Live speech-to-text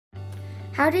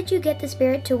How did you get the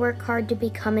spirit to work hard to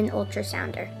become an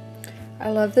ultrasounder? I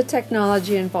love the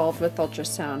technology involved with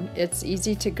ultrasound. It's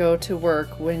easy to go to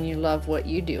work when you love what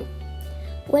you do.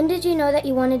 When did you know that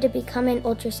you wanted to become an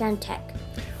ultrasound tech?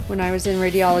 When I was in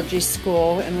radiology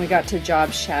school and we got to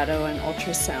job shadow and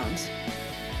ultrasound.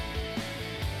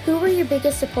 Who were your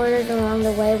biggest supporters along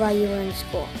the way while you were in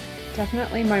school?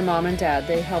 Definitely my mom and dad.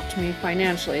 They helped me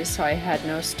financially, so I had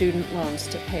no student loans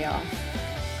to pay off.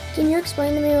 Can you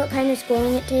explain to me what kind of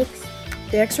schooling it takes?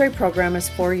 The X-ray program is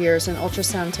 4 years and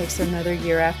ultrasound takes another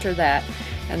year after that,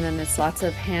 and then it's lots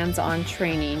of hands-on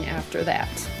training after that.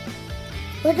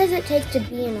 What does it take to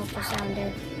be an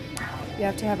ultrasounder? You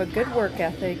have to have a good work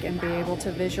ethic and be able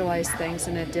to visualize things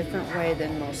in a different way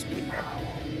than most people.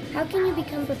 How can you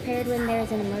become prepared when there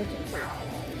is an emergency?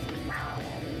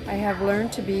 I have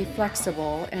learned to be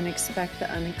flexible and expect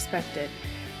the unexpected.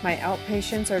 My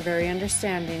outpatients are very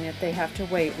understanding if they have to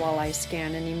wait while I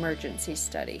scan an emergency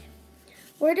study.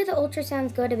 Where do the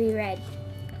ultrasounds go to be read?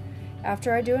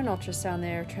 After I do an ultrasound,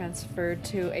 they are transferred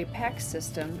to a PACS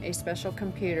system, a special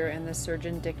computer, and the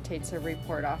surgeon dictates a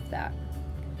report off that.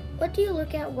 What do you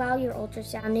look at while you're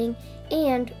ultrasounding,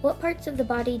 and what parts of the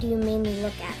body do you mainly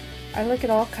look at? I look at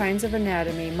all kinds of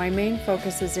anatomy. My main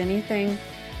focus is anything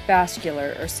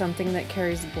vascular or something that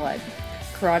carries blood.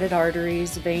 Carotid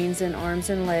arteries, veins in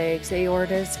arms and legs,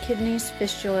 aortas, kidneys,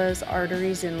 fistulas,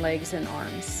 arteries in legs and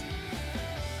arms.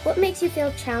 What makes you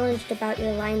feel challenged about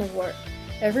your line of work?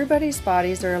 Everybody's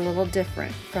bodies are a little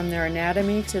different, from their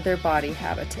anatomy to their body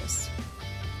habitus.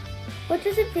 What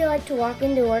does it feel like to walk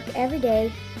into work every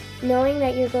day knowing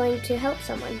that you're going to help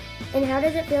someone? And how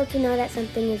does it feel to know that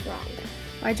something is wrong?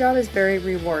 My job is very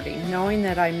rewarding. Knowing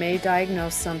that I may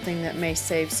diagnose something that may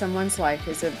save someone's life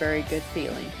is a very good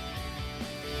feeling.